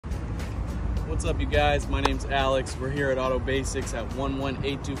What's up, you guys? My name's Alex. We're here at Autobasics at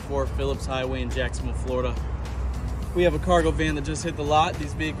 11824 Phillips Highway in Jacksonville, Florida. We have a cargo van that just hit the lot.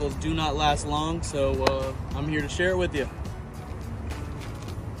 These vehicles do not last long, so I'm here to share it with you.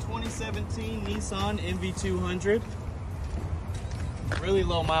 2017 Nissan NV200. Really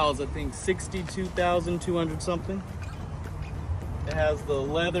low miles, I think 62,200 something. It has the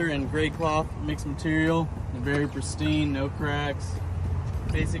leather and gray cloth mixed material. They're very pristine, no cracks.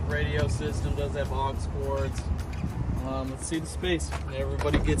 Basic radio system, does have aux cords. Let's see the space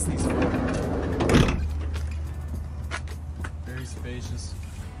everybody gets these for. Very spacious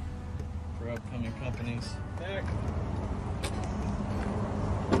for upcoming companies. Back.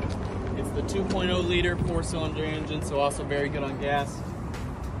 It's the 2.0 liter 4-cylinder engine, so also very good on gas.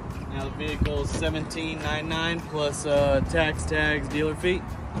 Now the vehicle is $17,999 plus tax, tags, dealer fee.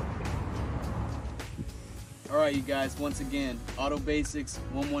 Alright, you guys, once again, Autobasics,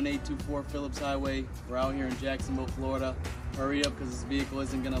 11824 Phillips Highway. We're out here in Jacksonville, Florida. Hurry up because this vehicle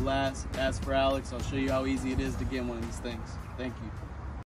isn't going to last. Ask for Alex. I'll show you how easy it is to get one of these things. Thank you.